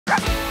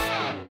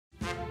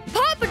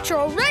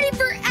Patrol ready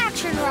for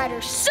action,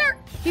 Riders, sir!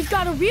 We've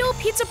got a real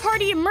pizza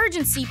party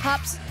emergency,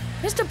 Pups.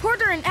 Mr.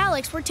 Porter and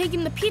Alex were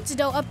taking the pizza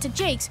dough up to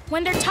Jake's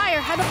when their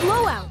tire had a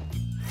blowout.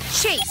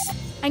 Chase,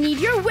 I need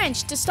your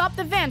winch to stop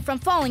the van from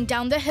falling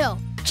down the hill.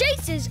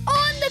 Chase is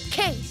on the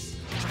case.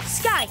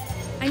 Sky,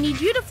 I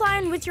need you to fly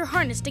in with your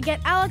harness to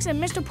get Alex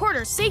and Mr.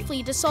 Porter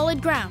safely to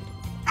solid ground.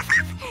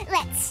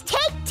 Let's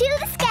take to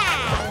the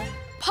sky.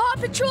 PAW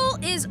Patrol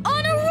is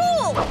on a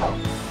roll!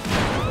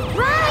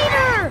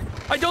 Ryder!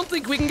 I don't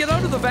think we can get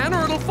out of the van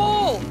or it'll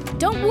fall.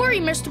 Don't worry,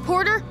 Mr.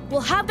 Porter.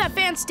 We'll have that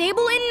van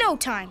stable in no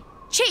time.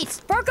 Chase,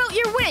 bark out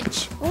your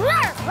winch.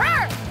 Roar,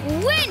 roar,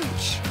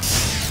 winch!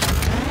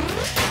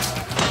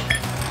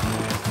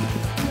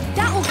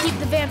 That will keep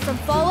the van from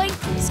falling.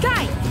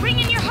 Sky, bring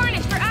in your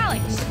harness for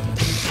Alex.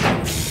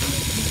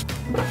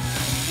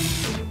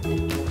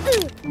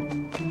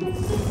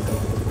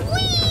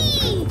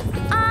 Whee!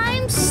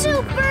 I'm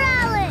Super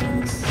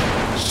Alex.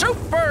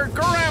 Super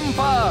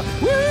Grandpa!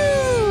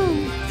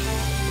 Woo!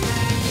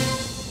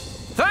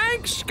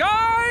 Thanks,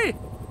 Sky!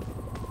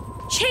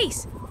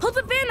 Chase, pull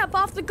the van up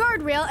off the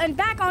guardrail and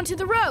back onto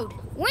the road.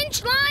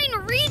 Winch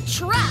line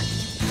retract.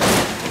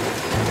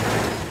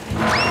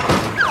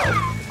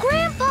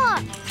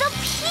 Grandpa, the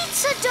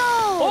pizza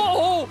dough.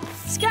 Oh!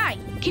 Sky,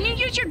 can you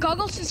use your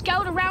goggles to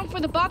scout around for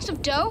the box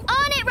of dough?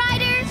 On it,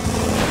 Ryder.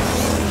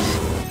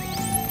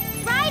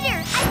 Ryder,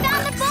 I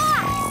found the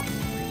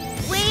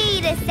box.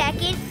 Wait a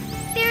second.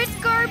 There's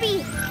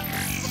Garby.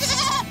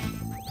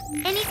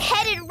 And he's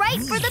headed right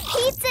for the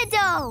pizza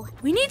dough.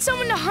 We need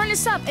someone to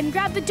harness up and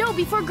grab the dough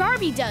before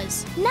Garby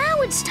does.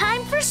 Now it's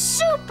time for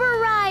Super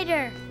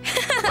Ryder.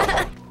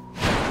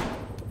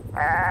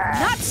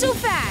 Not so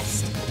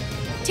fast.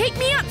 Take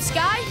me up,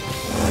 Sky.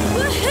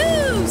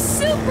 Woohoo!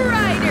 Super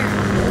Rider!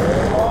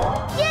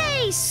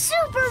 Yay,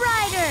 Super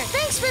Ryder!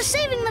 Thanks for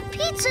saving the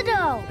pizza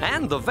dough.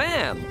 And the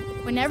van.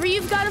 Whenever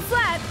you've got a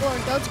flat or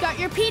a goat's got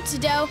your pizza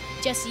dough,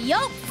 just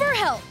yelp for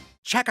help.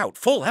 Check out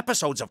full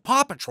episodes of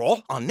PAW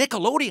Patrol on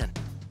Nickelodeon.